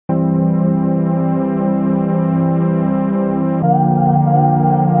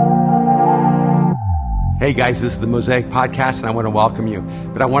Hey guys, this is the Mosaic Podcast, and I want to welcome you.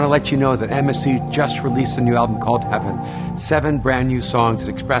 But I want to let you know that MSC just released a new album called Heaven. 7 brand new songs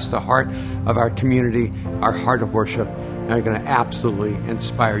that express the heart of our community, our heart of worship, and are going to absolutely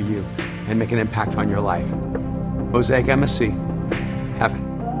inspire you and make an impact on your life. Mosaic MSC, Heaven.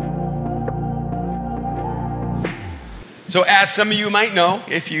 So as some of you might know,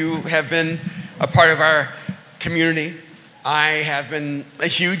 if you have been a part of our community, I have been a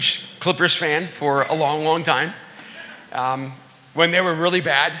huge Clippers fan for a long, long time. When they were really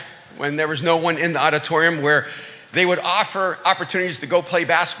bad, when there was no one in the auditorium, where they would offer opportunities to go play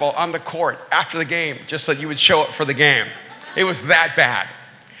basketball on the court after the game, just so you would show up for the game. It was that bad.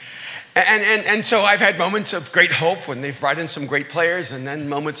 And so I've had moments of great hope when they've brought in some great players, and then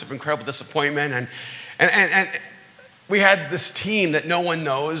moments of incredible disappointment. And we had this team that no one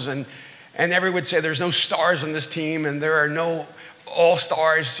knows, and everyone would say there's no stars on this team, and there are no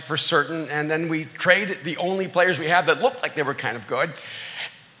all-stars for certain. And then we trade the only players we have that looked like they were kind of good.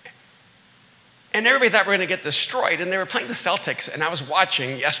 And everybody thought we were going to get destroyed. And they were playing the Celtics, and I was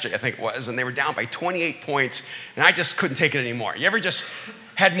watching yesterday, I think it was, and they were down by 28 points, and I just couldn't take it anymore. You ever just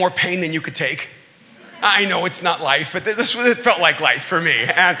had more pain than you could take? I know it's not life, but it felt like life for me.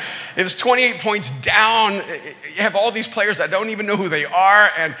 And it was 28 points down. You have all these players that don't even know who they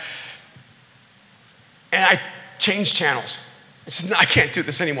are, and I changed channels. I said, no, I can't do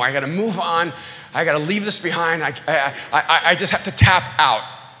this anymore. I got to move on. I got to leave this behind. I just have to tap out.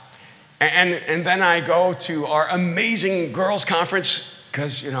 And then I go to our amazing girls' conference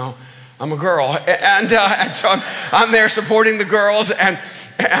because, you know, I'm a girl. And so I'm there supporting the girls and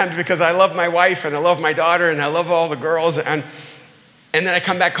because I love my wife and I love my daughter and I love all the girls. And then I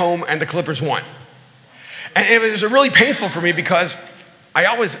come back home and the Clippers won. And it was really painful for me because I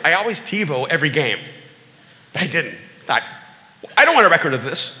always TiVo every game. But I didn't. Thought, I don't want a record of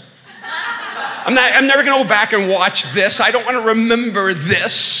this. I'm never going to go back and watch this. I don't want to remember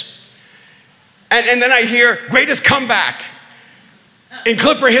this. And then I hear greatest comeback in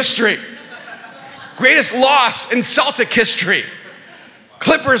Clipper history. Greatest loss in Celtic history.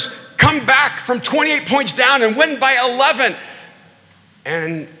 Clippers come back from 28 points down and win by 11.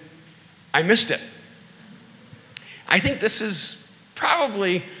 And I missed it. I think this is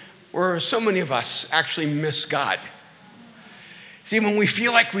probably where so many of us actually miss God. See, when we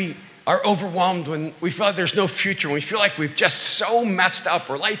feel like we are overwhelmed, when we feel like there's no future, when we feel like we've just so messed up,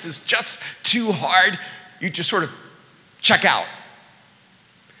 or life is just too hard, you just sort of check out.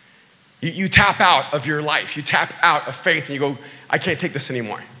 You tap out of your life. You tap out of faith and you go, I can't take this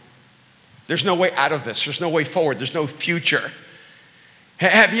anymore. There's no way out of this. There's no way forward. There's no future.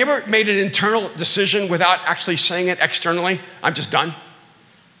 Have you ever made an internal decision without actually saying it externally? I'm just done.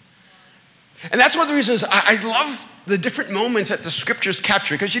 And that's one of the reasons I love the different moments that the scriptures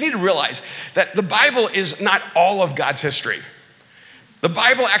capture, because you need to realize that the Bible is not all of God's history. The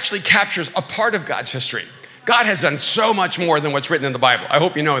Bible actually captures a part of God's history. God has done so much more than what's written in the Bible. I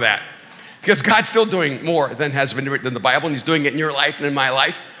hope you know that. Because God's still doing more than has been written in the Bible, and he's doing it in your life and in my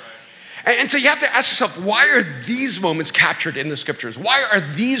life. And so you have to ask yourself, why are these moments captured in the scriptures? Why are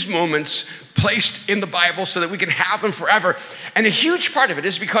these moments placed in the Bible so that we can have them forever? And a huge part of it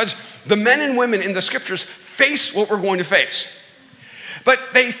is because the men and women in the scriptures face what we're going to face. But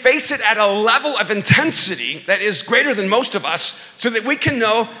they face it at a level of intensity that is greater than most of us, so that we can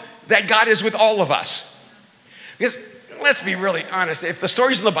know that God is with all of us. Because let's be really honest, if the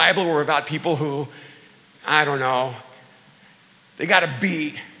stories in the Bible were about people who, I don't know, they got a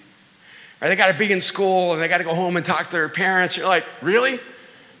B, or they got to be in school and they got to go home and talk to their parents. You're like, really?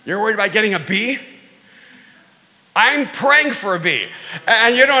 You're worried about getting a B? I'm praying for a B,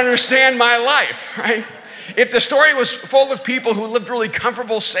 and you don't understand my life, right? If the story was full of people who lived really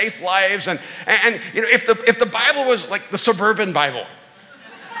comfortable, safe lives, and you know, if the Bible was like the suburban Bible,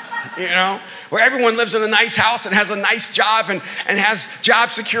 you know, where everyone lives in a nice house and has a nice job and has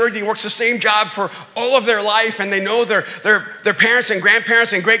job security and works the same job for all of their life, and they know their parents and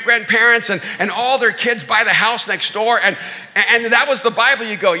grandparents and great-grandparents and all their kids buy the house next door, and that was the Bible,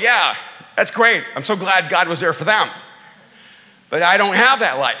 you go, yeah, that's great. I'm so glad God was there for them. But I don't have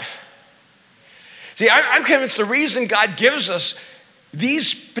that life. See, I'm convinced the reason God gives us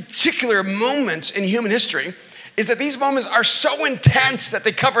these particular moments in human history is that these moments are so intense that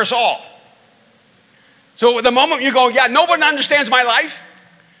they cover us all. So the moment you go, yeah, no one understands my life.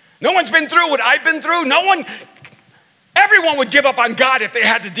 No one's been through what I've been through. Everyone would give up on God if they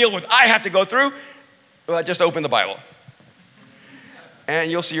had to deal with what I have to go through. Well, just open the Bible.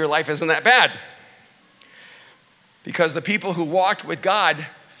 And you'll see your life isn't that bad. Because the people who walked with God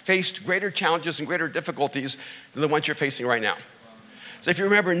faced greater challenges and greater difficulties than the ones you're facing right now. So if you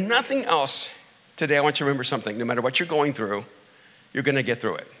remember nothing else today, I want you to remember something. No matter what you're going through, you're going to get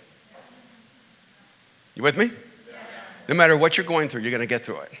through it. You with me? Yes. No matter what you're going through, you're going to get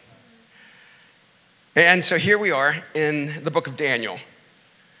through it. And so here we are in the book of Daniel,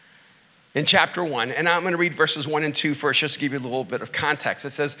 in chapter 1. And I'm going to read verses 1 and 2 first, just to give you a little bit of context.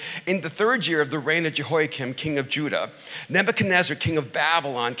 It says, in the 3rd year of the reign of Jehoiakim, king of Judah, Nebuchadnezzar, king of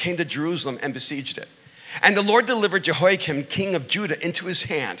Babylon, came to Jerusalem and besieged it. And the Lord delivered Jehoiakim, king of Judah, into his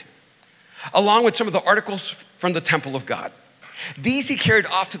hand, along with some of the articles from the temple of God. These he carried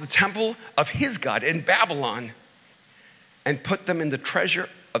off to the temple of his God in Babylon and put them in the treasure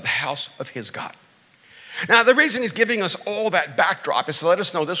of the house of his God. Now, the reason he's giving us all that backdrop is to let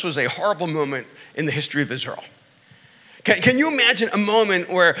us know this was a horrible moment in the history of Israel. Can you imagine a moment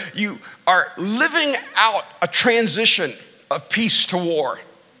where you are living out a transition of peace to war,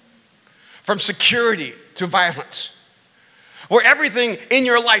 from security to violence, where everything in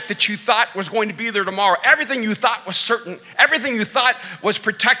your life that you thought was going to be there tomorrow, everything you thought was certain, everything you thought was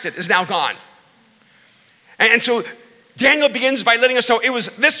protected is now gone. And so Daniel begins by letting us know it was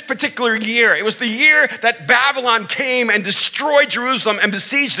this particular year. It was the year that Babylon came and destroyed Jerusalem and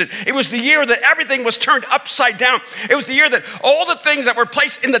besieged it. It was the year that everything was turned upside down. It was the year that all the things that were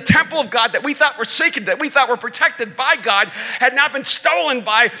placed in the temple of God that we thought were sacred, that we thought were protected by God, had now been stolen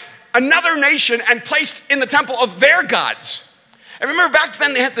by another nation and placed in the temple of their gods. And remember back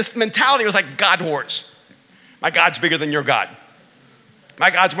then they had this mentality, it was like God wars. My God's bigger than your God. My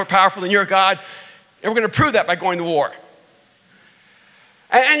God's more powerful than your God. And we're going to prove that by going to war.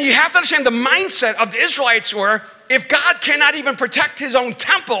 And you have to understand the mindset of the Israelites were, if God cannot even protect his own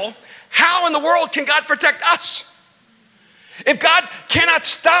temple, how in the world can God protect us? If God cannot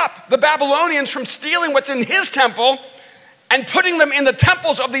stop the Babylonians from stealing what's in his temple and putting them in the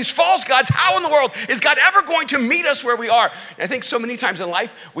temples of these false gods, how in the world is God ever going to meet us where we are? And I think so many times in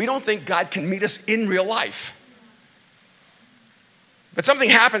life, we don't think God can meet us in real life. But something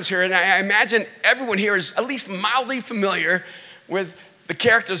happens here, and I imagine everyone here is at least mildly familiar with the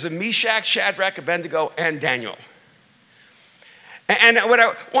characters of Meshach, Shadrach, Abednego, and Daniel. And what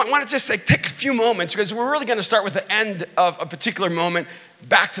I want to just take a few moments, because we're really going to start with the end of a particular moment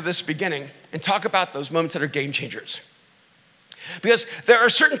back to this beginning and talk about those moments that are game changers. Because there are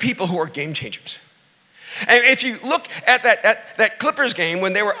certain people who are game changers. And if you look at that Clippers game,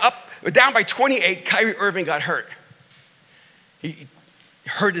 when they were down by 28, Kyrie Irving got hurt. He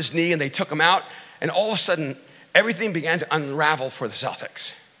hurt his knee and they took him out, and all of a sudden, everything began to unravel for the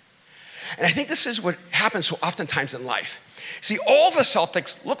Celtics. And I think this is what happens so oftentimes in life. See, all the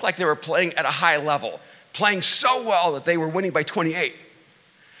Celtics looked like they were playing at a high level, playing so well that they were winning by 28.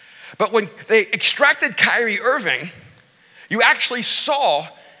 But when they extracted Kyrie Irving, you actually saw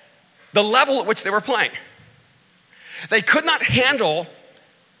the level at which they were playing. They could not handle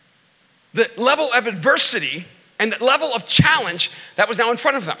the level of adversity and the level of challenge that was now in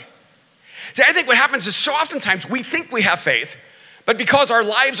front of them. See, I think what happens is so oftentimes we think we have faith, but because our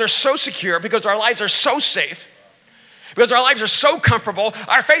lives are so secure, because our lives are so safe, because our lives are so comfortable,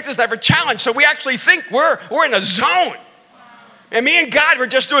 our faith is never challenged. So we actually think we're in a zone. And me and God, we're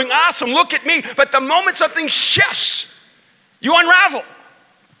just doing awesome. Look at me. But the moment something shifts, you unravel.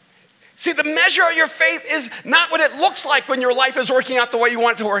 See, the measure of your faith is not what it looks like when your life is working out the way you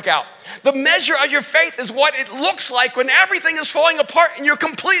want it to work out. The measure of your faith is what it looks like when everything is falling apart and you're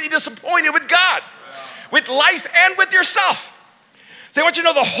completely disappointed with God, with life, and with yourself. So I want you to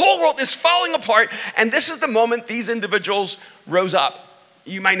know the whole world is falling apart, and this is the moment these individuals rose up.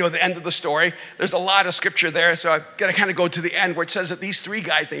 You might know the end of the story. There's a lot of scripture there, so I've got to kind of go to the end where it says that these three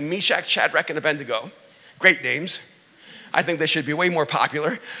guys, named Meshach, Shadrach, and Abednego, great names. I think they should be way more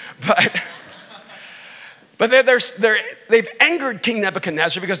popular, but they've angered King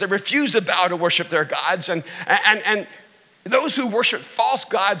Nebuchadnezzar because they refused to bow to worship their gods, and those who worship false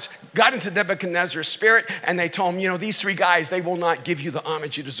gods got into Nebuchadnezzar's spirit, and they told him, these three guys, they will not give you the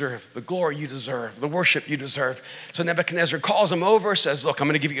homage you deserve, the glory you deserve, the worship you deserve. So Nebuchadnezzar calls them over, says, look, I'm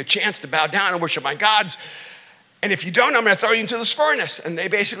going to give you a chance to bow down and worship my gods, and if you don't, I'm going to throw you into this furnace. And they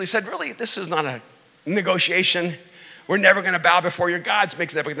basically said, really, this is not a negotiation. We're never going to bow before your gods.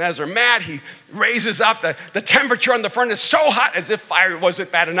 Makes Nebuchadnezzar mad. He raises up the temperature on the furnace so hot, as if fire wasn't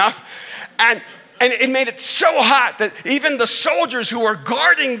bad enough. And it made it so hot that even the soldiers who were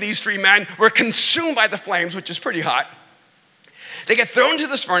guarding these three men were consumed by the flames, which is pretty hot. They get thrown into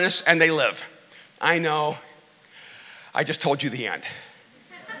this furnace and they live. I know. I just told you the end.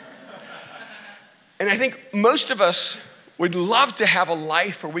 And I think most of us would love to have a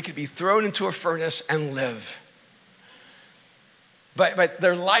life where we could be thrown into a furnace and live. But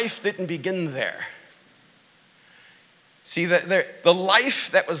their life didn't begin there. See, the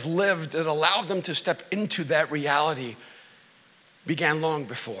life that was lived that allowed them to step into that reality began long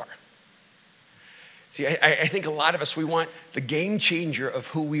before. See, I think a lot of us, we want the game changer of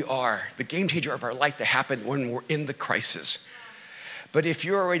who we are, the game changer of our life to happen when we're in the crisis. But if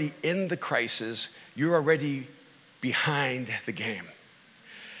you're already in the crisis, you're already behind the game.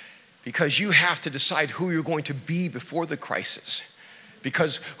 Because you have to decide who you're going to be before the crisis.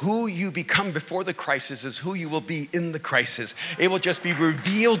 Because who you become before the crisis is who you will be in the crisis. It will just be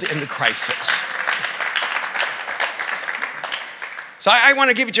revealed in the crisis. So I want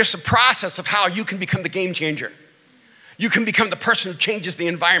to give you just a process of how you can become the game changer. You can become the person who changes the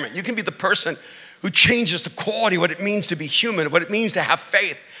environment. You can be the person who changes the quality, what it means to be human, what it means to have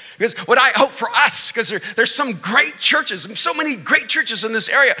faith. Because what I hope for us, because there's some great churches, so many great churches in this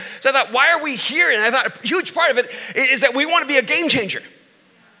area. So I thought, why are we here? And I thought a huge part of it is that we want to be a game changer.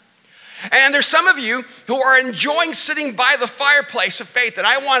 And there's some of you who are enjoying sitting by the fireplace of faith, and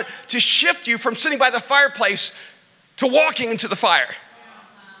I want to shift you from sitting by the fireplace to walking into the fire.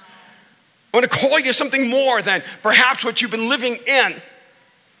 I want to call you to something more than perhaps what you've been living in.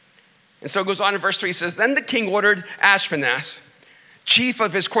 And so it goes on in verse 3, it says, then the king ordered Ashpenaz, chief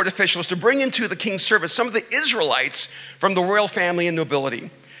of his court officials, to bring into the king's service some of the Israelites from the royal family and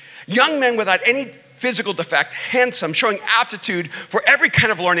nobility. Young men without any physical defect, handsome, showing aptitude for every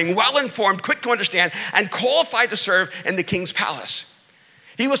kind of learning, well-informed, quick to understand, and qualified to serve in the king's palace.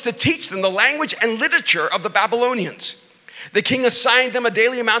 He was to teach them the language and literature of the Babylonians. The king assigned them a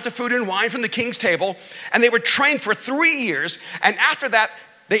daily amount of food and wine from the king's table, and they were trained for 3 years, and after that,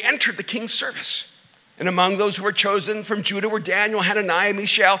 they entered the king's service. And among those who were chosen from Judah were Daniel, Hananiah,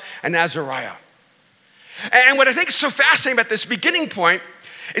 Mishael, and Azariah. And what I think is so fascinating about this beginning point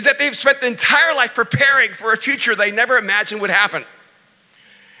is that they've spent the entire life preparing for a future they never imagined would happen.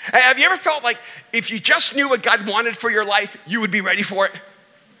 Have you ever felt like if you just knew what God wanted for your life, you would be ready for it?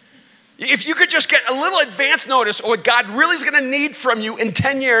 If you could just get a little advance notice of what God really is going to need from you in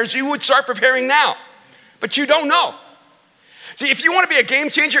 10 years, you would start preparing now. But you don't know. See, if you want to be a game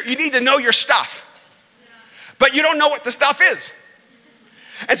changer, you need to know your stuff. But you don't know what the stuff is.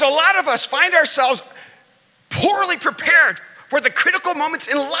 And so a lot of us find ourselves poorly prepared for the critical moments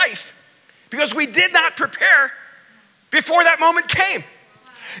in life because we did not prepare before that moment came.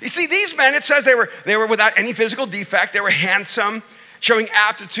 You see, these men, it says they were without any physical defect. They were handsome, showing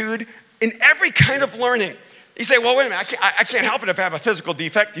aptitude in every kind of learning. You say, well, wait a minute, I can't help it if I have a physical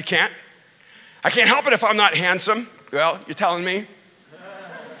defect. You can't. I can't help it if I'm not handsome. Well, you're telling me.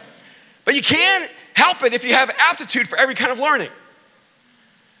 But you can help it if you have aptitude for every kind of learning.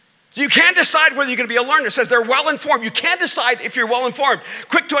 So you can decide whether you're going to be a learner. It says they're well-informed. You can decide if you're well-informed.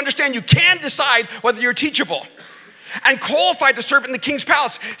 Quick to understand, you can decide whether you're teachable. And qualified to serve in the king's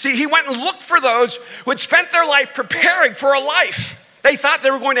palace. See, he went and looked for those who had spent their life preparing for a life they thought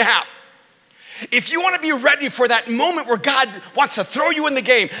they were going to have. If you want to be ready for that moment where God wants to throw you in the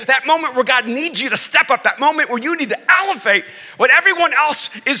game, that moment where God needs you to step up, that moment where you need to elevate what everyone else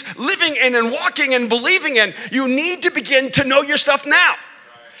is living in and walking and believing in, you need to begin to know your stuff now.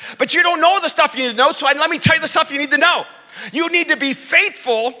 But you don't know the stuff you need to know, so let me tell you the stuff you need to know. You need to be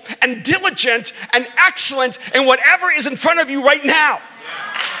faithful and diligent and excellent in whatever is in front of you right now.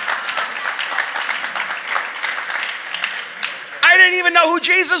 I didn't even know who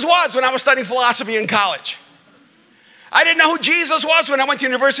Jesus was when I was studying philosophy in college. I didn't know who Jesus was when I went to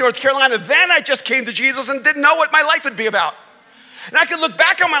University of North Carolina. Then I just came to Jesus and didn't know what my life would be about. And I could look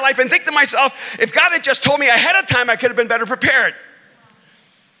back on my life and think to myself, if God had just told me ahead of time, I could have been better prepared.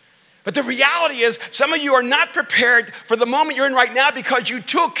 But the reality is, some of you are not prepared for the moment you're in right now because you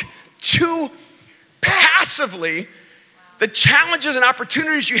took too passively the challenges and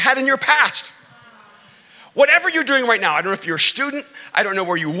opportunities you had in your past. Whatever you're doing right now, I don't know if you're a student, I don't know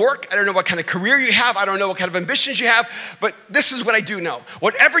where you work, I don't know what kind of career you have, I don't know what kind of ambitions you have, but this is what I do know.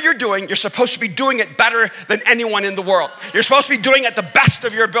 Whatever you're doing, you're supposed to be doing it better than anyone in the world. You're supposed to be doing it the best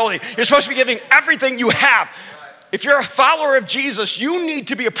of your ability. You're supposed to be giving everything you have. If you're a follower of Jesus, you need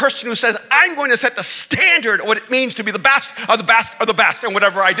to be a person who says, I'm going to set the standard of what it means to be the best of the best of the best in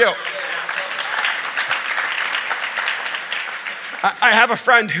whatever I do. I have a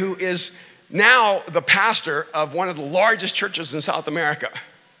friend who is now the pastor of one of the largest churches in South America.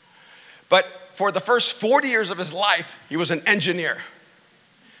 But for the first 40 years of his life, he was an engineer.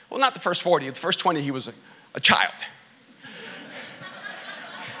 Well, not the first 40, the first 20, he was a child.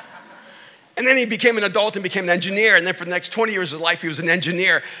 And then he became an adult and became an engineer. And then for the next 20 years of his life, he was an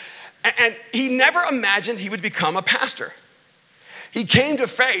engineer. And he never imagined he would become a pastor. He came to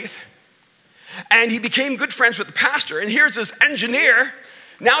faith and he became good friends with the pastor. And here's this engineer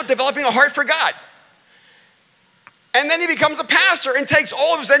now developing a heart for God. And then he becomes a pastor and takes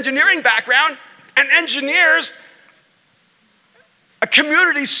all of his engineering background and engineers a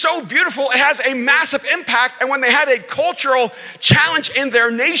community so beautiful, it has a massive impact. And when they had a cultural challenge in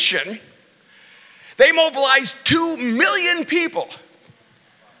their nation, they mobilized 2 million people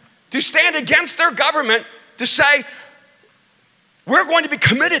to stand against their government to say, we're going to be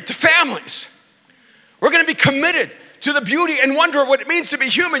committed to families. We're going to be committed to the beauty and wonder of what it means to be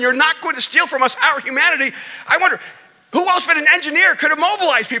human. You're not going to steal from us our humanity. I wonder, who else but an engineer could have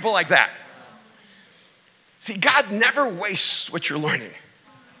mobilized people like that? See, God never wastes what you're learning.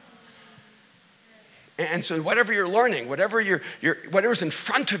 And so whatever you're learning, whatever's in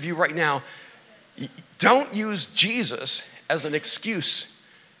front of you right now, don't use Jesus as an excuse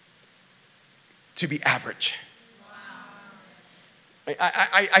to be average.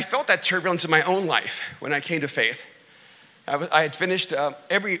 I felt that turbulence in my own life when I came to faith. I had finished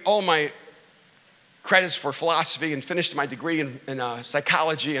all my credits for philosophy and finished my degree in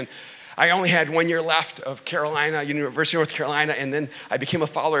psychology, and I only had 1 year left of University of North Carolina, and then I became a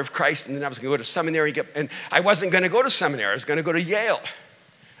follower of Christ, and then I was going to go to seminary, and I wasn't going to go to seminary. I was going to go to Yale.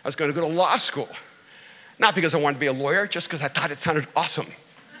 I was going to go to law school. Not because I wanted to be a lawyer, just because I thought it sounded awesome.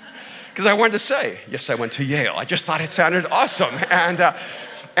 Because I wanted to say, yes, I went to Yale. I just thought it sounded awesome. And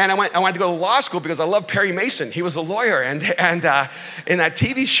I wanted to go to law school because I love Perry Mason. He was a lawyer, and in that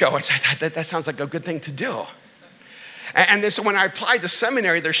TV show, I thought that sounds like a good thing to do. And so when I applied to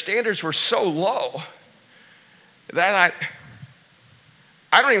seminary, their standards were so low that I thought,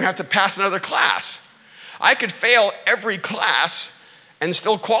 I don't even have to pass another class. I could fail every class and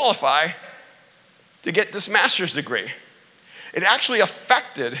still qualify to get this master's degree. It actually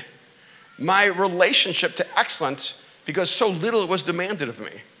affected my relationship to excellence because so little was demanded of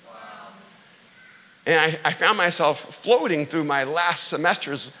me. And I found myself floating through my last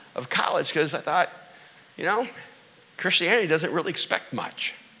semesters of college because I thought, Christianity doesn't really expect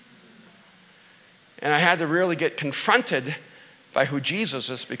much. And I had to really get confronted by who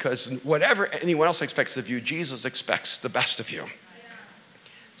Jesus is, because whatever anyone else expects of you, Jesus expects the best of you.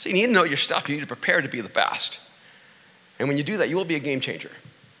 So you need to know your stuff. You need to prepare to be the best. And when you do that, you will be a game changer.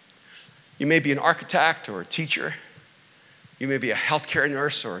 You may be an architect or a teacher. You may be a healthcare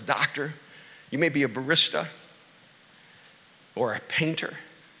nurse or a doctor. You may be a barista or a painter.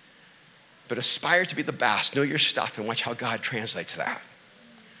 But aspire to be the best. Know your stuff and watch how God translates that.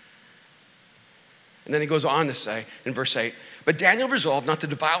 And then he goes on to say in verse 8, but Daniel resolved not to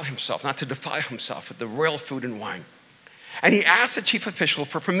defile himself with the royal food and wine. And he asked the chief official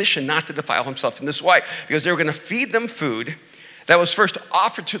for permission not to defile himself in this way, because they were going to feed them food that was first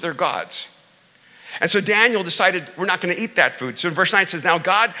offered to their gods. And so Daniel decided, we're not going to eat that food. So in verse 9 it says, now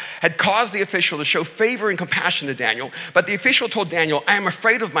God had caused the official to show favor and compassion to Daniel, but the official told Daniel, I am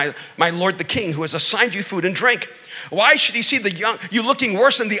afraid of my lord the king, who has assigned you food and drink. Why should he see you looking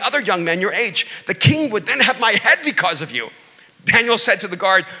worse than the other young men your age? The king would then have my head because of you. Daniel said to the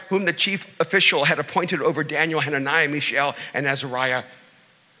guard, whom the chief official had appointed over Daniel, Hananiah, Mishael, and Azariah,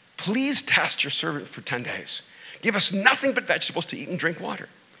 please test your servant for 10 days. Give us nothing but vegetables to eat and drink water.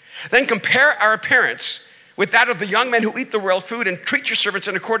 Then compare our appearance with that of the young men who eat the royal food, and treat your servants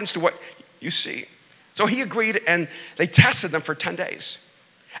in accordance to what you see. So he agreed, and they tested them for 10 days.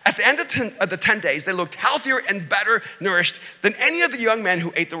 At the end of the 10 days, they looked healthier and better nourished than any of the young men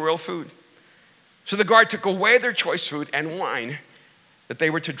who ate the royal food. So the guard took away their choice food and wine that they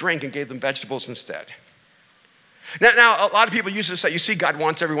were to drink and gave them vegetables instead. Now, a lot of people use this say, you see, God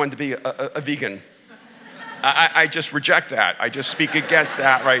wants everyone to be a vegan. I just reject that. I just speak against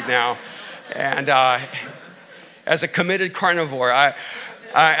that right now. And as a committed carnivore,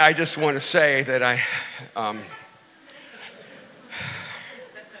 I just want to say that I'm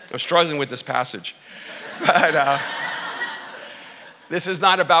struggling with this passage. But this is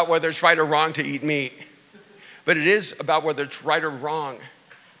not about whether it's right or wrong to eat meat, but it is about whether it's right or wrong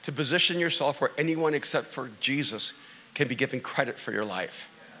to position yourself where anyone except for Jesus can be given credit for your life.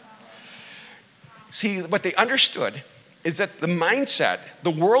 See, what they understood is that the mindset,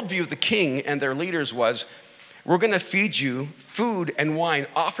 the worldview of the king and their leaders was, we're going to feed you food and wine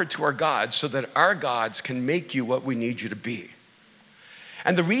offered to our gods so that our gods can make you what we need you to be.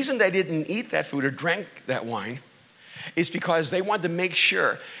 And the reason they didn't eat that food or drank that wine is because they wanted to make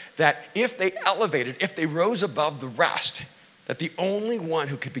sure that if they rose above the rest, that the only one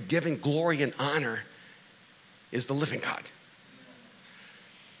who could be given glory and honor is the living God.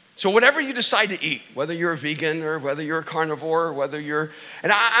 So whatever you decide to eat, whether you're a vegan or whether you're a carnivore, or whether you're,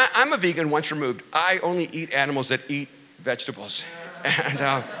 and I'm a vegan once removed. I only eat animals that eat vegetables.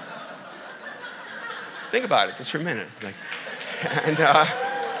 And think about it just for a minute.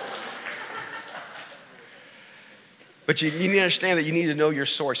 But you need to understand that you need to know your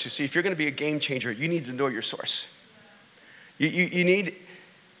source. You see, if you're going to be a game changer, you need to know your source. You need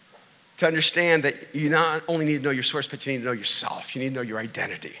to understand that you not only need to know your source, but you need to know yourself. You need to know your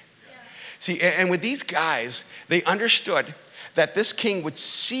identity. Yeah. See, and with these guys, they understood that this king would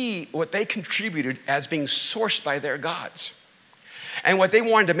see what they contributed as being sourced by their gods. And what they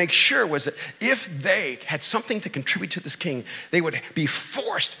wanted to make sure was that if they had something to contribute to this king, they would be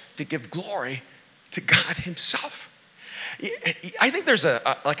forced to give glory to God himself. I think there's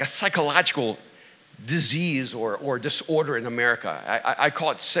a psychological disease or disorder in America. I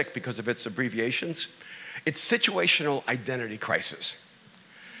call it sick because of its abbreviations. It's situational identity crisis.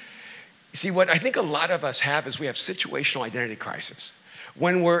 You see, what I think a lot of us have is we have situational identity crisis.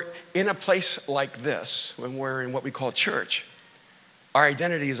 When we're in a place like this, when we're in what we call church, our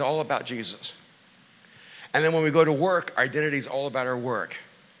identity is all about Jesus. And then when we go to work, our identity is all about our work.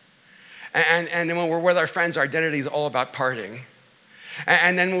 And then when we're with our friends, our identity is all about partying.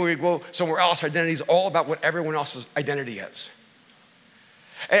 And then when we go somewhere else, our identity is all about what everyone else's identity is.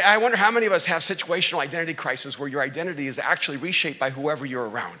 And I wonder how many of us have situational identity crisis where your identity is actually reshaped by whoever you're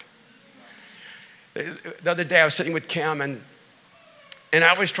around. The other day I was sitting with Kim, and I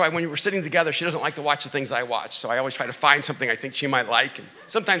always try, when we're sitting together, she doesn't like to watch the things I watch, so I always try to find something I think she might like, and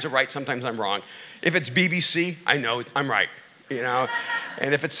sometimes I'm right, sometimes I'm wrong. If it's BBC, I know I'm right, you know,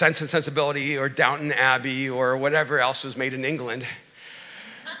 and if it's Sense and Sensibility or Downton Abbey or whatever else was made in England,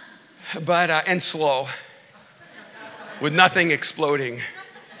 but, and slow, with nothing exploding,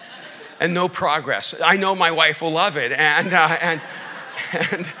 and no progress. I know my wife will love it,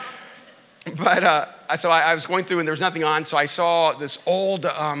 so I was going through and there was nothing on, so I saw this old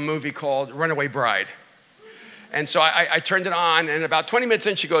movie called Runaway Bride. And so I turned it on, and about 20 minutes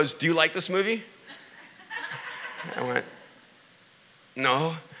in, she goes, "Do you like this movie?" I went,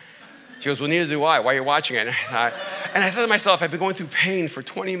 "No." She goes, "Well, neither do I. Why are you watching it?" And I thought to myself, I've been going through pain for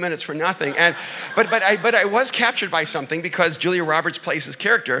 20 minutes for nothing. But I was captured by something because Julia Roberts plays this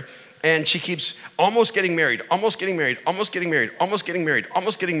character, and she keeps almost getting married, almost getting married, almost getting married, almost getting married,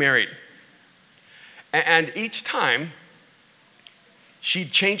 almost getting married. And each time, she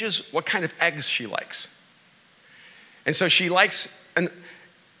changes what kind of eggs she likes. And so she likes an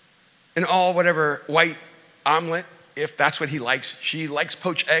all whatever white omelet, if that's what he likes. She likes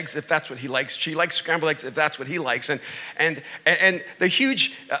poached eggs, if that's what he likes. She likes scrambled eggs, if that's what he likes. And the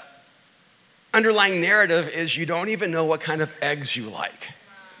huge underlying narrative is you don't even know what kind of eggs you like.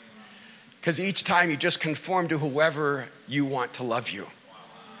 Because each time you just conform to whoever you want to love you.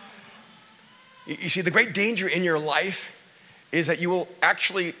 You see, the great danger in your life is that you will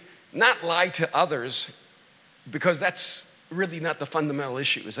actually not lie to others, because that's really not the fundamental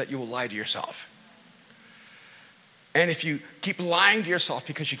issue, is that you will lie to yourself. And if you keep lying to yourself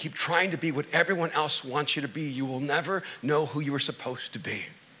because you keep trying to be what everyone else wants you to be, you will never know who you were supposed to be.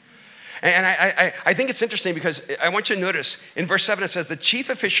 And I think it's interesting because I want you to notice in verse 7 it says, the chief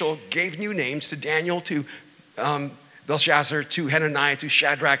official gave new names to Daniel, to Belshazzar, to Hananiah, to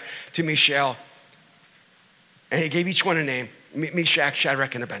Shadrach, to Mishael. And he gave each one a name, Meshach,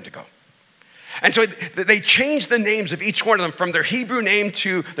 Shadrach, and Abednego. And so they changed the names of each one of them from their Hebrew name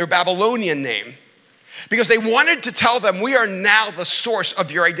to their Babylonian name, because they wanted to tell them, we are now the source of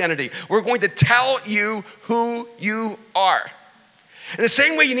your identity. We're going to tell you who you are. In the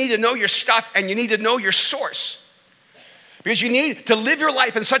same way, you need to know your stuff and you need to know your source. Because you need to live your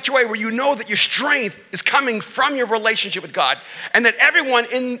life in such a way where you know that your strength is coming from your relationship with God, and that everyone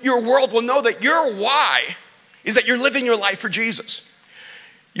in your world will know that your why is that you're living your life for Jesus.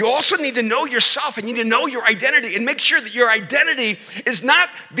 You also need to know yourself and you need to know your identity and make sure that your identity is not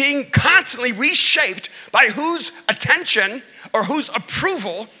being constantly reshaped by whose attention or whose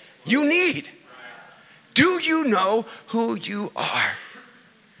approval you need. Do you know who you are?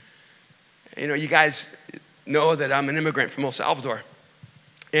 You know, you guys know that I'm an immigrant from El Salvador.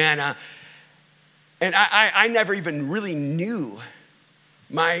 And I never even really knew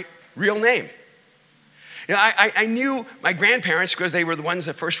my real name. You know, I knew my grandparents because they were the ones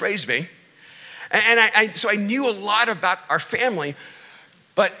that first raised me. So I knew a lot about our family.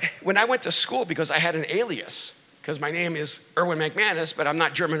 But when I went to school, because I had an alias, because my name is Erwin McManus, but I'm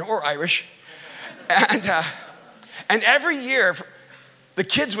not German or Irish. And every year, the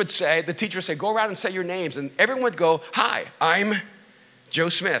kids would say, the teacher would say, go around and say your names. And everyone would go, hi, I'm Joe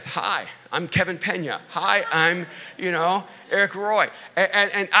Smith. Hi, I'm Kevin Pena. Hi, I'm, Eric Roy.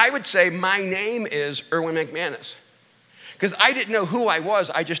 And I would say, my name is Erwin McManus. Because I didn't know who I was,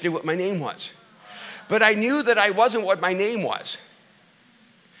 I just knew what my name was. But I knew that I wasn't what my name was.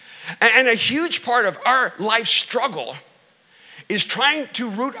 And a huge part of our life struggle is trying to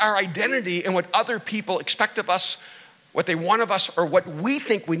root our identity in what other people expect of us what they want of us, or what we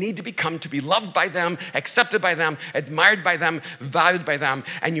think we need to become to be loved by them, accepted by them, admired by them, valued by them.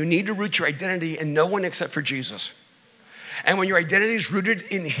 And you need to root your identity in no one except for Jesus. And when your identity is rooted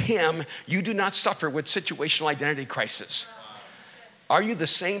in him, you do not suffer with situational identity crisis. Are you the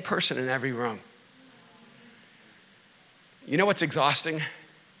same person in every room? You know what's exhausting?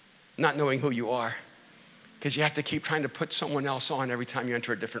 Not knowing who you are. Because you have to keep trying to put someone else on every time you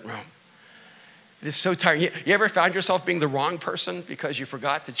enter a different room. It is so tiring. You ever found yourself being the wrong person because you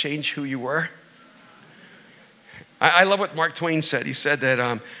forgot to change who you were? I love what Mark Twain said. He said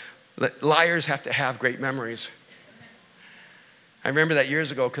that liars have to have great memories. I remember that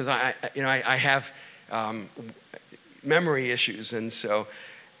years ago because I have memory issues, and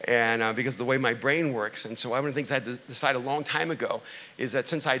because of the way my brain works. And so one of the things I had to decide a long time ago is that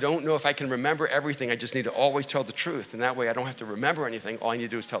since I don't know if I can remember everything, I just need to always tell the truth. And that way I don't have to remember anything. All I need to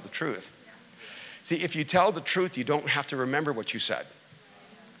do is tell the truth. See, if you tell the truth, you don't have to remember what you said.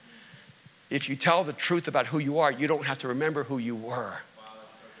 If you tell the truth about who you are, you don't have to remember who you were.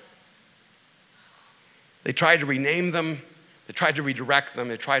 They tried to rename them. They tried to redirect them.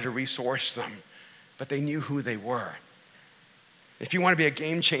 They tried to resource them. But they knew who they were. If you want to be a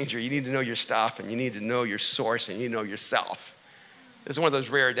game changer, you need to know your stuff, and you need to know your source, and you know yourself. This is one of those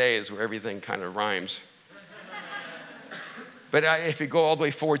rare days where everything kind of rhymes. But if you go all the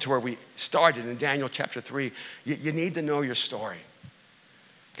way forward to where we started in Daniel chapter 3, you need to know your story.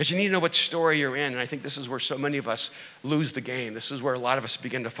 Because you need to know what story you're in. And I think this is where so many of us lose the game. This is where a lot of us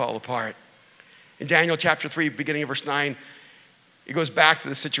begin to fall apart. In Daniel chapter 3, beginning of verse 9, it goes back to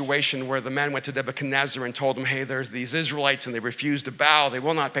the situation where the men went to Nebuchadnezzar and told him, hey, there's these Israelites and they refuse to bow. They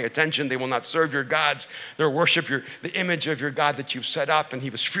will not pay attention. They will not serve your gods. They'll worship the image of your God that you've set up. And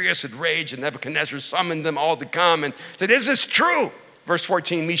he was furious with rage, and Nebuchadnezzar summoned them all to come and said, is this true? Verse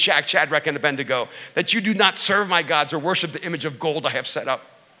 14, Meshach, Shadrach, and Abednego, that you do not serve my gods or worship the image of gold I have set up.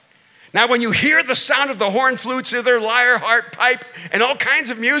 Now when you hear the sound of the horn, flute, zither, lyre, harp, pipe, and all kinds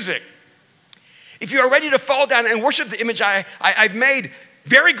of music, if you are ready to fall down and worship the image I've made,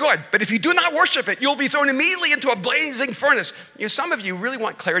 very good. But if you do not worship it, you'll be thrown immediately into a blazing furnace. You know, some of you really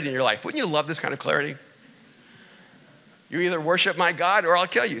want clarity in your life. Wouldn't you love this kind of clarity? You either worship my God or I'll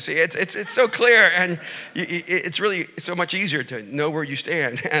kill you. See, it's so clear, and it's really so much easier to know where you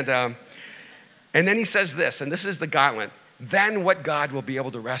stand. And then he says this, and this is the gauntlet. Then what God will be able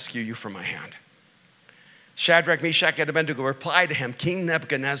to rescue you from my hand? Shadrach, Meshach, and Abednego replied to him, King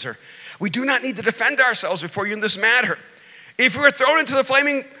Nebuchadnezzar, we do not need to defend ourselves before you in this matter. If we are thrown into the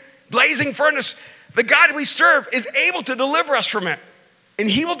flaming, blazing furnace, the God we serve is able to deliver us from it, and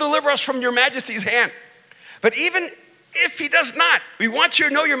he will deliver us from your majesty's hand. But even if he does not, we want you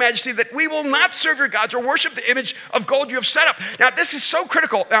to know, your majesty, that we will not serve your gods or worship the image of gold you have set up. Now, this is so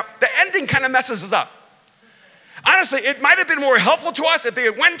critical. Now, the ending kind of messes us up. Honestly, it might have been more helpful to us if they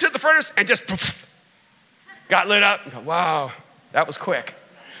went into the furnace and just got lit up. And go, wow, that was quick,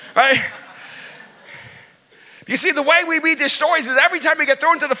 right? You see, the way we read these stories is every time we get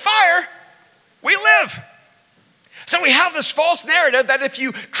thrown into the fire, we live. So we have this false narrative that if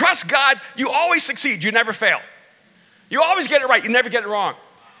you trust God, you always succeed, you never fail. You always get it right, you never get it wrong.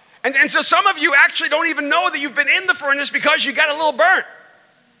 And so some of you actually don't even know that you've been in the furnace because you got a little burnt.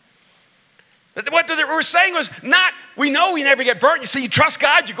 What they were saying was not, we know we never get burnt. You see, you trust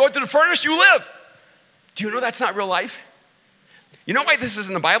God, you go into the furnace, you live. Do you know that's not real life? You know why this is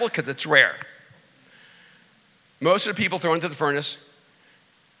in the Bible? Because it's rare. Most of the people thrown into the furnace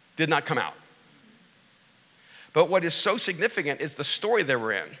did not come out. But what is so significant is the story they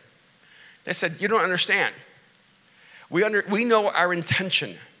were in. They said, you don't understand. We know our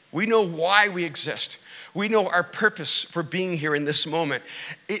intention. We know why we exist. We know our purpose for being here in this moment.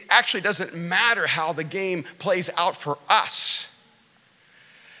 It actually doesn't matter how the game plays out for us.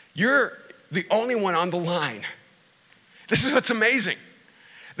 You're the only one on the line. This is what's amazing.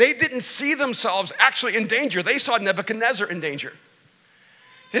 They didn't see themselves actually in danger. They saw Nebuchadnezzar in danger.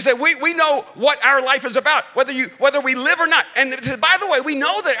 They said, we know what our life is about, whether we live or not. And by the way, we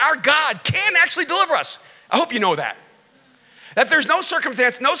know that our God can actually deliver us. I hope you know that. That there's no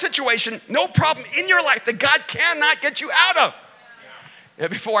circumstance, no situation, no problem in your life that God cannot get you out of. Yeah.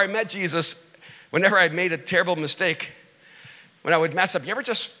 Before I met Jesus, whenever I made a terrible mistake, when I would mess up, you ever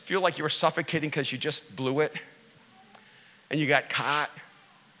just feel like you were suffocating because you just blew it and you got caught?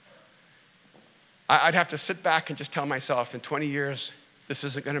 I'd have to sit back and just tell myself, in 20 years, this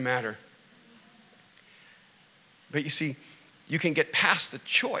isn't going to matter. But you see, you can get past the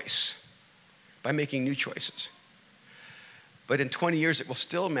choice by making new choices. But in 20 years, it will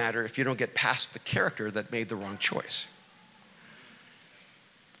still matter if you don't get past the character that made the wrong choice.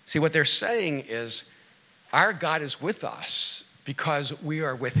 See, what they're saying is, Our God is with us because we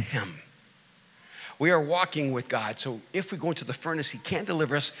are with him. We are walking with God. So if we go into the furnace, he can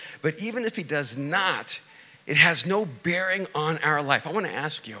deliver us. But even if he does not, it has no bearing on our life. I want to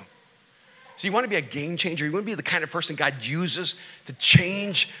ask you, so you want to be a game changer? You want to be the kind of person God uses to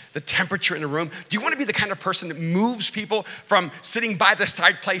change the temperature in the room? Do you want to be the kind of person that moves people from sitting by the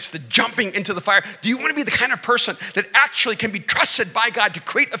side place to jumping into the fire? Do you want to be the kind of person that actually can be trusted by God to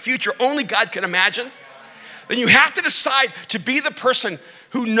create a future only God can imagine? Then you have to decide to be the person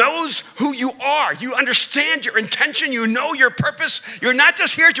who knows who you are. You understand your intention. You know your purpose. You're not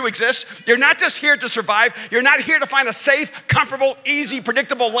just here to exist. You're not just here to survive. You're not here to find a safe, comfortable, easy,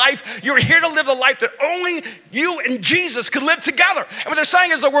 predictable life. You're here to live the life that only you and Jesus could live together. And what they're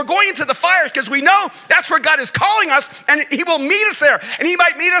saying is that we're going into the fire because we know that's where God is calling us, and he will meet us there. And he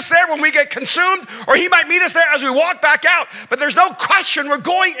might meet us there when we get consumed, or he might meet us there as we walk back out. But there's no question we're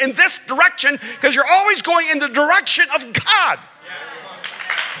going in this direction because you're always going in the direction of God.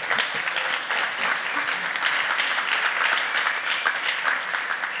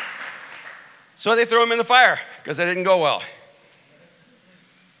 So they threw him in the fire because it didn't go well.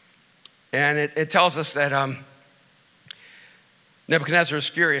 And it tells us that Nebuchadnezzar is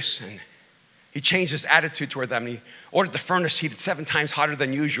furious, and he changed his attitude toward them. And he ordered the furnace heated 7 times hotter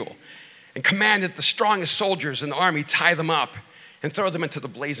than usual and commanded the strongest soldiers in the army tie them up and throw them into the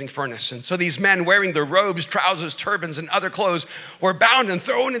blazing furnace. And so these men, wearing their robes, trousers, turbans, and other clothes, were bound and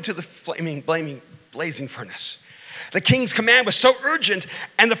thrown into the blazing furnace. The king's command was so urgent,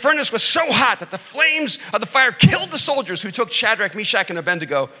 and the furnace was so hot that the flames of the fire killed the soldiers who took Shadrach, Meshach, and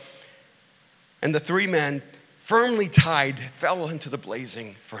Abednego. And the 3 men, firmly tied, fell into the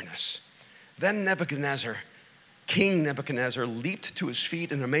blazing furnace. Then King Nebuchadnezzar, leaped to his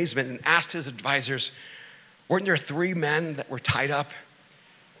feet in amazement and asked his advisors, "Weren't there 3 men that were tied up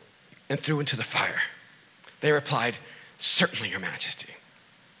and threw into the fire?" They replied, "Certainly, Your Majesty."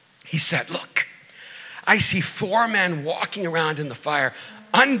 He said, "Look, I see 4 men walking around in the fire,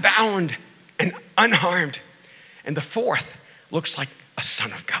 unbound and unharmed, and the 4th looks like a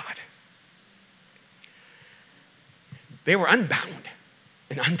son of God." They were unbound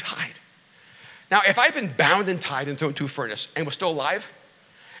and untied. Now, if I'd been bound and tied and thrown into a furnace and was still alive,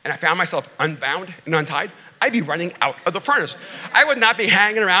 and I found myself unbound and untied, I'd be running out of the furnace. I would not be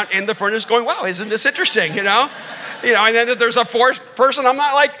hanging around in the furnace going, "Wow, isn't this interesting?" And then if there's a 4th person, I'm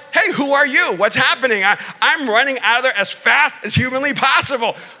not like, "Hey, who are you? What's happening?" I'm running out of there as fast as humanly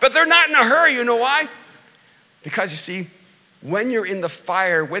possible. But they're not in a hurry. You know why? Because you see, when you're in the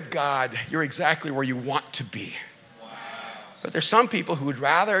fire with God, you're exactly where you want to be. Wow. But there's some people who would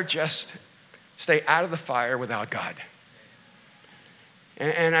rather just stay out of the fire without God.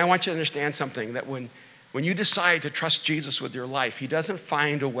 And I want you to understand something, that when you decide to trust Jesus with your life, he doesn't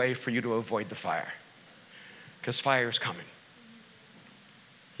find a way for you to avoid the fire, because fire is coming.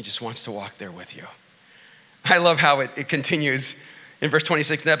 He just wants to walk there with you. I love how it continues. In verse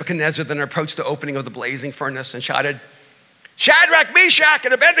 26, Nebuchadnezzar then approached the opening of the blazing furnace and shouted, "Shadrach, Meshach,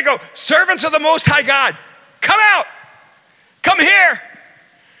 and Abednego, servants of the Most High God, come out, come here."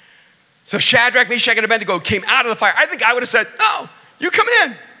 So Shadrach, Meshach, and Abednego came out of the fire. I think I would have said, "No, you come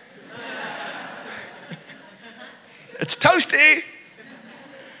in. It's toasty."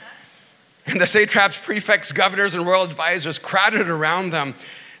 And the satraps, prefects, governors, and royal advisors crowded around them.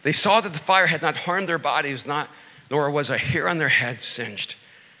 They saw that the fire had not harmed their bodies, nor was a hair on their head singed.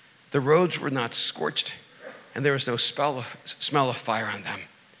 The roads were not scorched, and there was no smell of fire on them.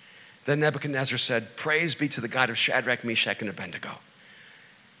 Then Nebuchadnezzar said, "Praise be to the God of Shadrach, Meshach, and Abednego,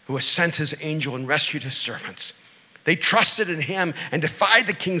 who has sent his angel and rescued his servants. They trusted in him and defied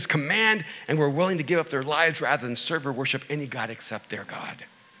the king's command and were willing to give up their lives rather than serve or worship any god except their God.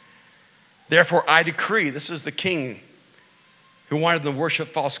 Therefore I decree," this is the king who wanted to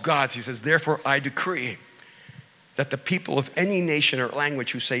worship false gods. He says, "Therefore I decree that the people of any nation or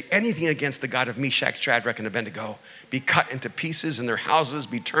language who say anything against the God of Meshach, Shadrach, and Abednego be cut into pieces and their houses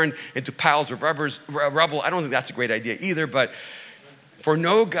be turned into piles of rubble." I don't think that's a great idea either, but for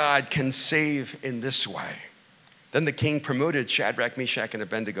no God can save in this way. Then the king promoted Shadrach, Meshach, and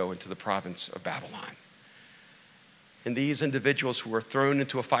Abednego into the province of Babylon. And these individuals who were thrown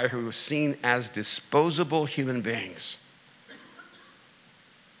into a fire, who were seen as disposable human beings,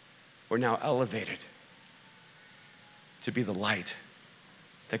 were now elevated to be the light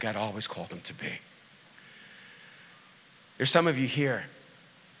that God always called them to be. There's some of you here,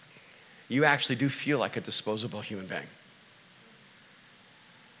 you actually do feel like a disposable human being.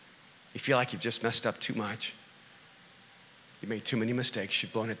 You feel like you've just messed up too much. You made too many mistakes.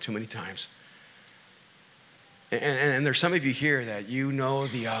 You've blown it too many times. And there's some of you here that you know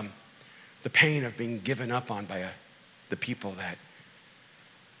the the pain of being given up on by the people that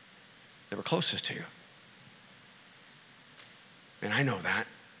were closest to you. And I know that.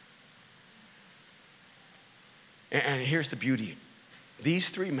 And here's the beauty. These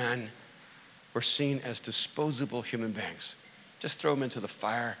three men were seen as disposable human beings. Just throw them into the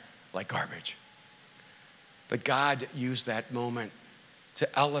fire like garbage. But God used that moment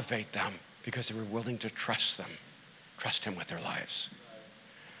to elevate them because they were willing to trust him with their lives.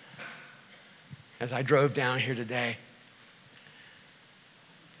 As I drove down here today,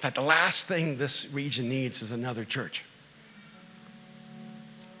 I thought the last thing this region needs is another church.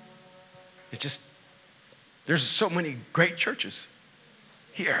 There's so many great churches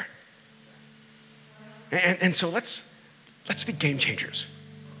here. And so let's be game changers.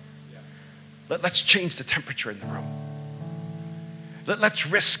 Let's change the temperature in the room. Let's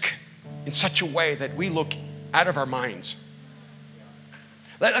risk in such a way that we look out of our minds.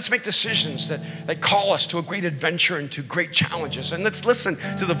 Let's make decisions that call us to a great adventure and to great challenges. And let's listen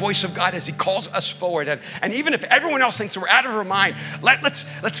to the voice of God as he calls us forward. And even if everyone else thinks we're out of our mind,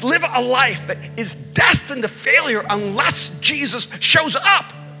 let's live a life that is destined to failure unless Jesus shows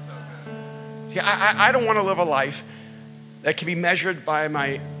up. See, I don't want to live a life that can be measured by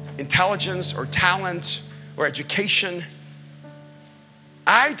my intelligence or talent or education.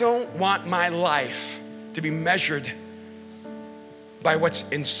 I don't want my life to be measured by what's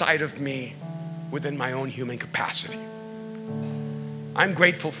inside of me within my own human capacity. I'm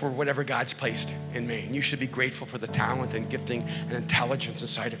grateful for whatever God's placed in me, and you should be grateful for the talent and gifting and intelligence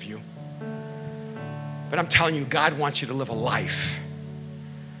inside of you. But I'm telling you, God wants you to live a life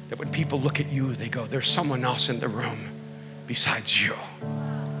that when people look at you, they go, there's someone else in the room besides you.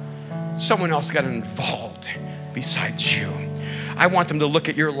 Someone else got involved besides you. I want them to look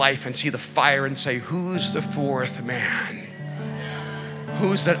at your life and see the fire and say, who's the fourth man?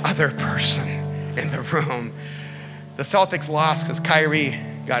 Who's that other person in the room? The Celtics lost because Kyrie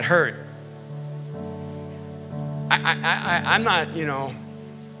got hurt. I'm not,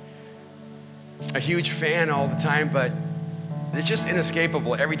 a huge fan all the time, but it's just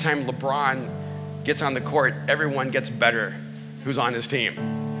inescapable. Every time LeBron gets on the court, everyone gets better who's on his team.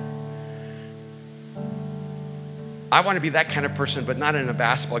 I want to be that kind of person, but not in a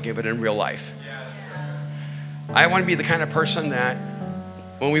basketball game, but in real life. I want to be the kind of person that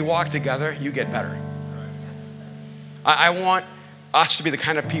when we walk together, you get better. I want us to be the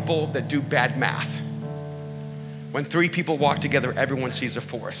kind of people that do bad math. When 3 people walk together, everyone sees a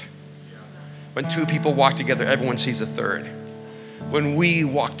fourth. When 2 people walk together, everyone sees a third. When we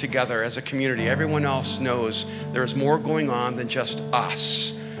walk together as a community, everyone else knows there's more going on than just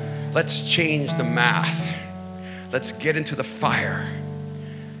us. Let's change the math. Let's get into the fire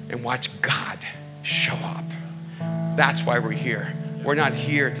and watch God show up. That's why we're here. We're not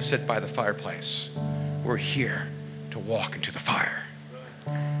here to sit by the fireplace. We're here to walk into the fire.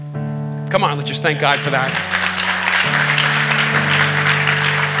 Come on, let's just thank God for that.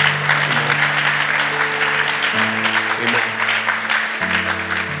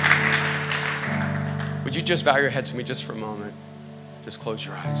 Amen. Would you just bow your heads to me just for a moment? Just close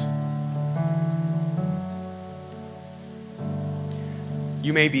your eyes.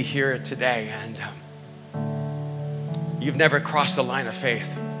 You may be here today and you've never crossed the line of faith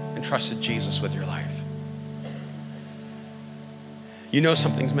and trusted Jesus with your life. You know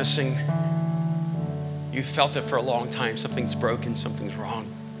something's missing. You've felt it for a long time. Something's broken, something's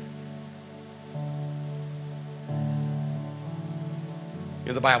wrong.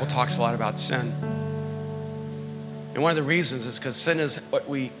 The Bible talks a lot about sin. And one of the reasons is because sin is what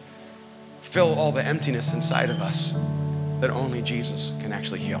we fill all the emptiness inside of us that only Jesus can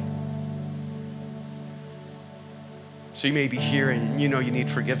actually heal. So you may be here and you know you need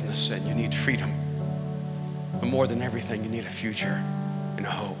forgiveness and you need freedom. But more than everything, you need a future and a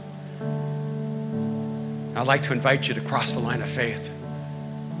hope. I'd like to invite you to cross the line of faith,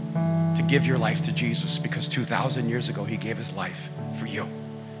 to give your life to Jesus, because 2,000 years ago, he gave his life for you.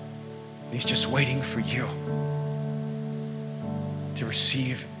 And he's just waiting for you to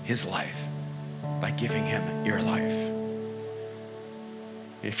receive his life by giving him your life.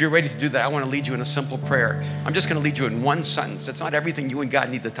 If you're ready to do that, I want to lead you in a simple prayer. I'm just going to lead you in one sentence. It's not everything you and God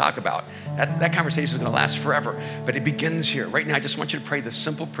need to talk about. That conversation is going to last forever, but it begins here. Right now, I just want you to pray this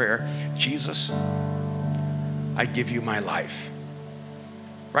simple prayer. Jesus, I give you my life.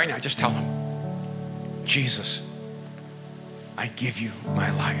 Right now, just tell him, Jesus, I give you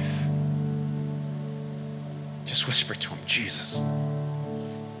my life. Just whisper to him, Jesus,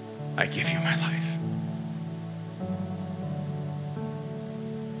 I give you my life.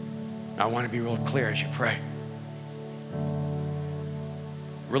 I want to be real clear as you pray.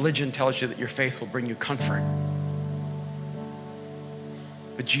 Religion tells you that your faith will bring you comfort.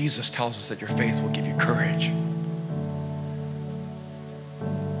 But Jesus tells us that your faith will give you courage.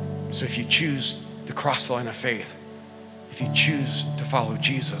 So if you choose to cross the line of faith, if you choose to follow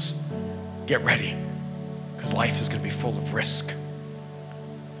Jesus, get ready, because life is going to be full of risk.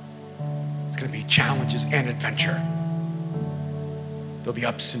 It's going to be challenges and adventure. There'll be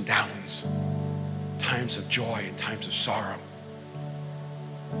ups and downs, times of joy and times of sorrow,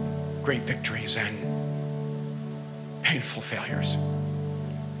 great victories and painful failures.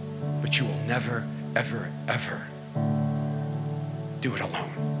 But you will never, ever, ever do it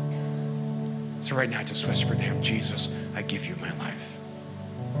alone. So right now, just whisper to him, Jesus, I give you my life.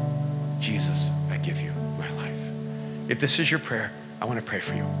 Jesus, I give you my life. If this is your prayer, I want to pray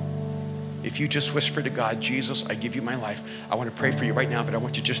for you. If you just whisper to God, Jesus, I give you my life, I want to pray for you right now, but I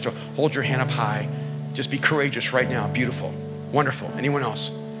want you just to hold your hand up high. Just be courageous right now. Beautiful. Wonderful. Anyone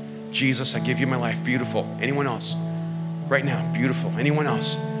else? Jesus, I give you my life. Beautiful. Anyone else? Right now. Beautiful. Anyone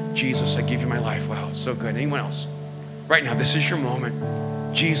else? Jesus, I give you my life. Wow, so good. Anyone else? Right now, this is your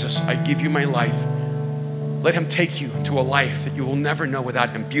moment. Jesus, I give you my life. Let him take you to a life that you will never know without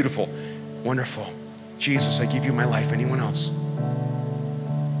him. Beautiful. Wonderful. Jesus, I give you my life. Anyone else?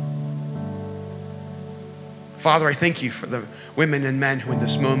 Father, I thank you for the women and men who in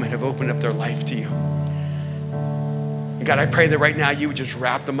this moment have opened up their life to you. And God, I pray that right now you would just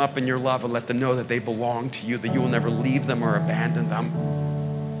wrap them up in your love and let them know that they belong to you, that you will never leave them or abandon them.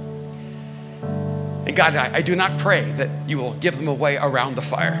 And God, I do not pray that you will give them away around the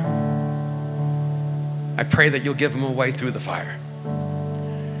fire. I pray that you'll give them away through the fire.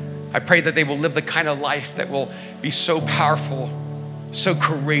 I pray that they will live the kind of life that will be so powerful, so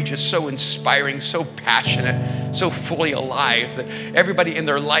courageous, so inspiring, so passionate, so fully alive that everybody in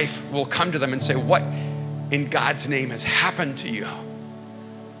their life will come to them and say, what in God's name has happened to you?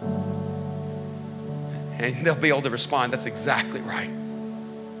 And they'll be able to respond, that's exactly right.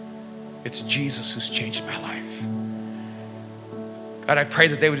 It's Jesus who's changed my life. God, I pray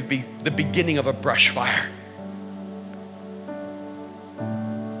that they would be the beginning of a brush fire.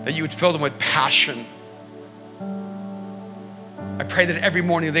 That you would fill them with passion. I pray that every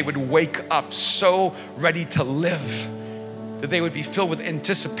morning they would wake up so ready to live, that they would be filled with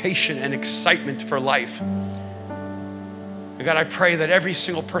anticipation and excitement for life. And God, I pray that every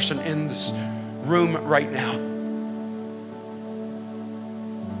single person in this room right now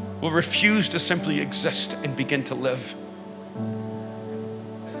will refuse to simply exist and begin to live.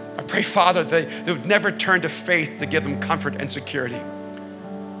 I pray, Father, that they would never turn to faith to give them comfort and security,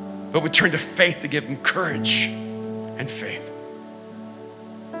 but would turn to faith to give them courage and faith.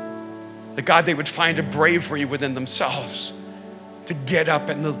 That God, they would find a bravery within themselves to get up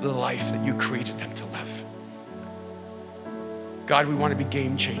and live the life that you created them to live. God, we want to be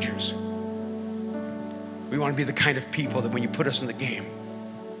game changers. We want to be the kind of people that when you put us in the game,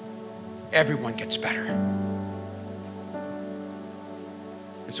 everyone gets better.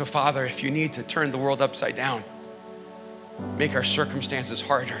 And so, Father, if you need to turn the world upside down, make our circumstances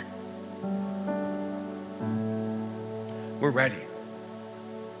harder, we're ready.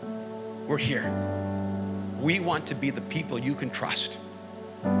 We're here. We want to be the people you can trust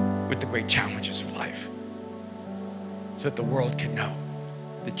with the great challenges of life so that the world can know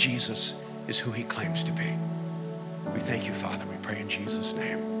that Jesus is who he claims to be. We thank you, Father. We pray in Jesus'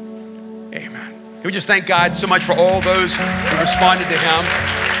 name. Amen. Can we just thank God so much for all those who responded to him?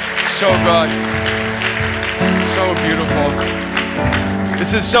 So good. So beautiful.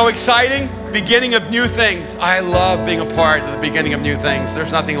 This is so exciting. Beginning of new things. I love being a part of the beginning of new things.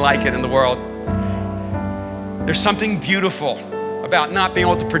 There's nothing like it in the world. There's something beautiful about not being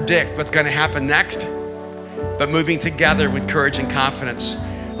able to predict what's going to happen next, but moving together with courage and confidence.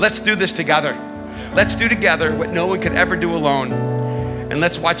 Let's do this together. Let's do together what no one could ever do alone. And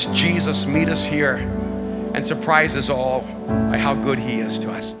let's watch Jesus meet us here and surprise us all by how good he is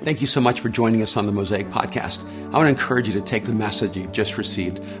to us. Thank you so much for joining us on the Mosaic Podcast. I want to encourage you to take the message you've just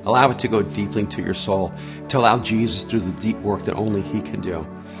received, allow it to go deeply into your soul, to allow Jesus to do the deep work that only he can do.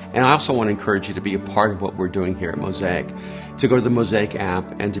 And I also want to encourage you to be a part of what we're doing here at Mosaic, to go to the Mosaic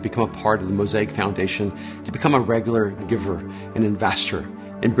app and to become a part of the Mosaic Foundation, to become a regular giver, an investor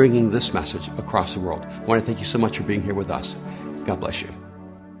in bringing this message across the world. I want to thank you so much for being here with us. God bless you.